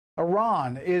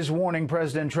Iran is warning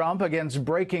President Trump against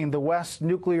breaking the West's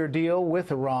nuclear deal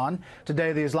with Iran.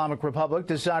 Today, the Islamic Republic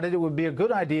decided it would be a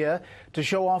good idea to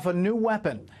show off a new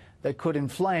weapon that could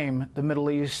inflame the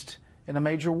Middle East in a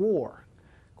major war.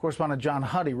 Correspondent John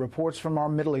Huddy reports from our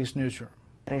Middle East newsroom.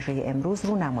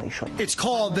 It's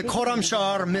called the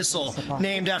Khorramshahr missile,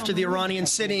 named after the Iranian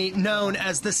city known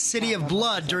as the City of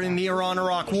Blood during the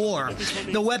Iran-Iraq War.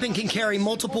 The weapon can carry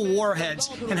multiple warheads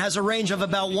and has a range of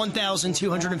about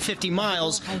 1,250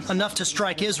 miles, enough to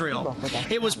strike Israel.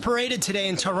 It was paraded today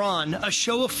in Tehran, a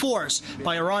show of force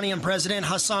by Iranian President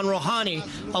Hassan Rouhani,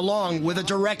 along with a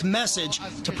direct message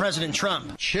to President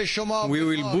Trump. We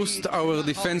will boost our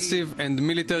defensive and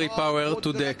military power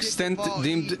to the extent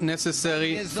deemed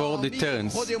necessary for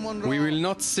deterrence. We will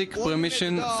not seek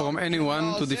permission from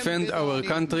anyone to defend our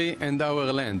country and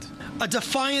our land. A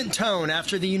defiant tone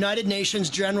after the United Nations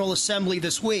General Assembly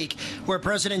this week, where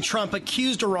President Trump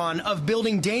accused Iran of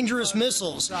building dangerous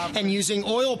missiles and using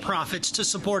oil profits to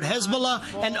support Hezbollah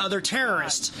and other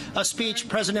terrorists, a speech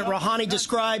President Rouhani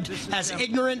described as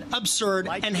ignorant, absurd,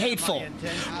 and hateful.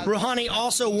 Rouhani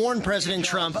also warned President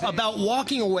Trump about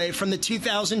walking away from the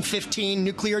 2015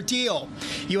 nuclear deal.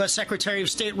 U.S. Secretary of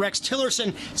State Rex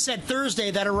Tillerson said Thursday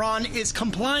that Iran is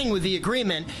complying with the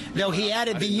agreement, though he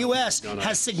added the U.S.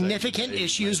 has significant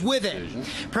issues with it.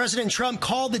 President Trump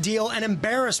called the deal an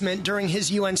embarrassment during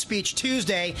his UN speech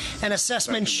Tuesday, an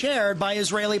assessment shared by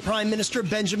Israeli Prime Minister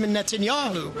Benjamin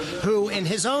Netanyahu, who, in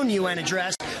his own UN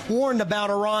address, warned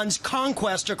about Iran's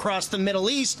conquest across the Middle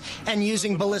East and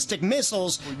using ballistic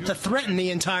missiles to threaten the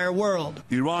entire world.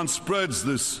 Iran spreads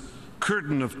this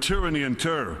curtain of tyranny and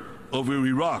terror over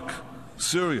Iraq,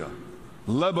 Syria,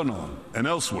 Lebanon, and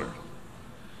elsewhere,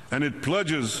 and it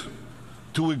pledges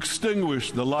to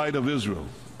extinguish the light of Israel.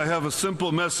 I have a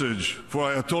simple message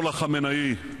for Ayatollah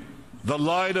Khamenei. The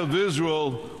light of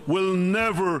Israel will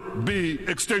never be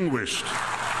extinguished.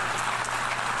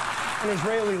 And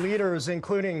Israeli leaders,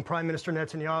 including Prime Minister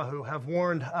Netanyahu, have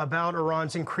warned about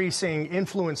Iran's increasing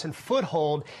influence and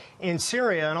foothold in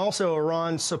Syria, and also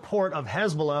Iran's support of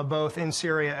Hezbollah, both in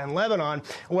Syria and Lebanon.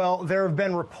 Well, there have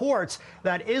been reports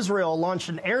that Israel launched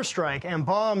an airstrike and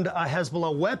bombed a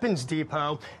Hezbollah weapons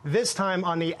depot, this time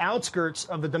on the outskirts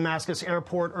of the Damascus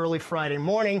airport early Friday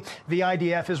morning. The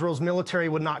IDF, Israel's military,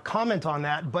 would not comment on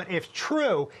that, but if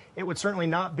true, it would certainly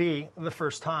not be the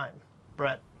first time.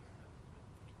 Brett.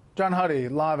 John Huddy,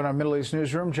 live in our Middle East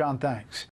newsroom. John, thanks.